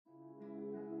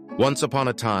Once upon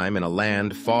a time, in a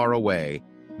land far away,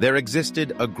 there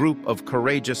existed a group of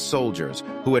courageous soldiers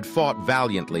who had fought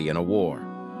valiantly in a war.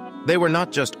 They were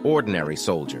not just ordinary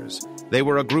soldiers. They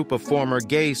were a group of former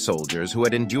gay soldiers who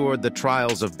had endured the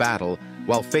trials of battle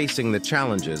while facing the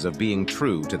challenges of being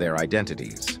true to their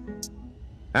identities.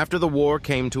 After the war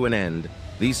came to an end,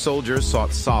 these soldiers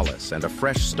sought solace and a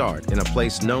fresh start in a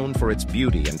place known for its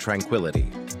beauty and tranquility,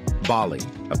 Bali,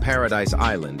 a paradise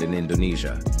island in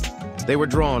Indonesia. They were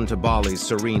drawn to Bali's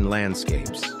serene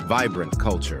landscapes, vibrant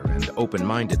culture, and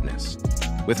open-mindedness.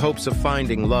 With hopes of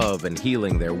finding love and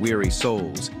healing their weary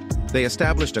souls, they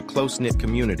established a close-knit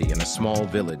community in a small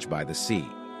village by the sea.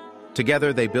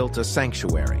 Together, they built a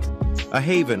sanctuary, a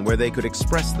haven where they could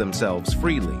express themselves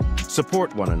freely,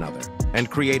 support one another, and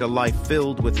create a life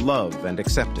filled with love and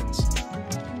acceptance.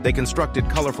 They constructed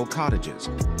colorful cottages,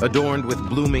 adorned with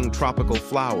blooming tropical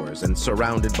flowers and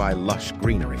surrounded by lush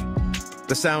greenery.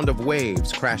 The sound of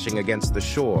waves crashing against the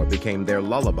shore became their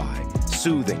lullaby,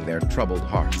 soothing their troubled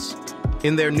hearts.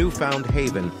 In their newfound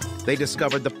haven, they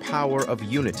discovered the power of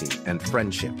unity and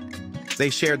friendship. They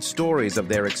shared stories of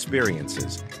their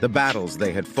experiences, the battles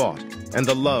they had fought, and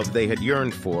the love they had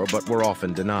yearned for but were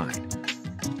often denied.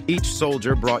 Each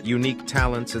soldier brought unique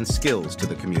talents and skills to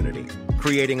the community,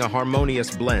 creating a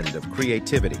harmonious blend of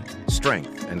creativity,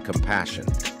 strength, and compassion.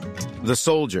 The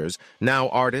soldiers, now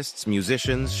artists,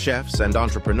 musicians, chefs, and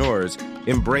entrepreneurs,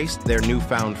 embraced their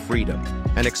newfound freedom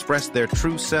and expressed their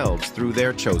true selves through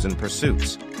their chosen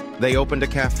pursuits. They opened a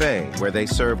cafe where they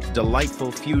served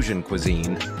delightful fusion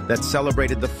cuisine that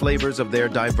celebrated the flavors of their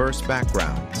diverse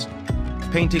backgrounds.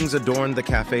 Paintings adorned the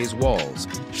cafe's walls,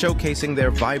 showcasing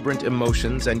their vibrant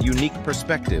emotions and unique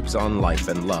perspectives on life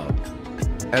and love.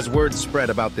 As word spread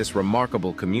about this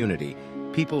remarkable community,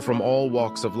 people from all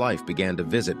walks of life began to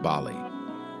visit Bali.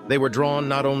 They were drawn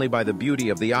not only by the beauty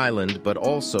of the island, but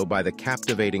also by the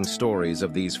captivating stories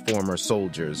of these former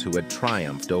soldiers who had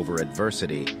triumphed over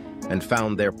adversity and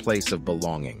found their place of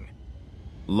belonging.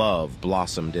 Love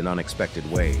blossomed in unexpected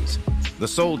ways. The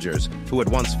soldiers, who had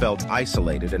once felt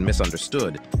isolated and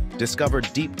misunderstood, discovered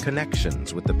deep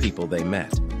connections with the people they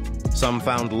met. Some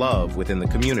found love within the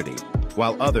community,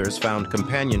 while others found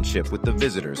companionship with the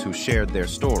visitors who shared their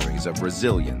stories of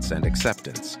resilience and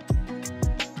acceptance.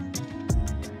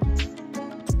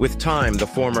 With time, the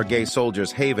former gay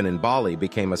soldiers' haven in Bali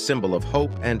became a symbol of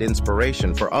hope and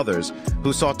inspiration for others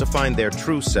who sought to find their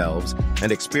true selves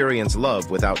and experience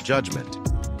love without judgment.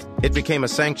 It became a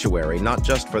sanctuary not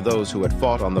just for those who had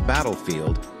fought on the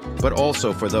battlefield, but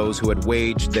also for those who had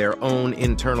waged their own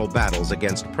internal battles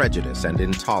against prejudice and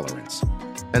intolerance.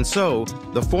 And so,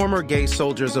 the former gay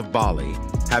soldiers of Bali,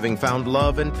 having found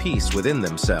love and peace within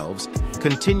themselves,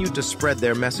 continued to spread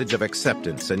their message of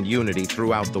acceptance and unity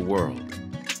throughout the world.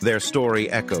 Their story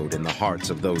echoed in the hearts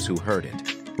of those who heard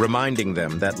it, reminding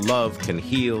them that love can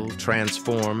heal,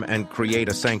 transform, and create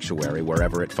a sanctuary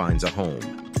wherever it finds a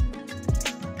home.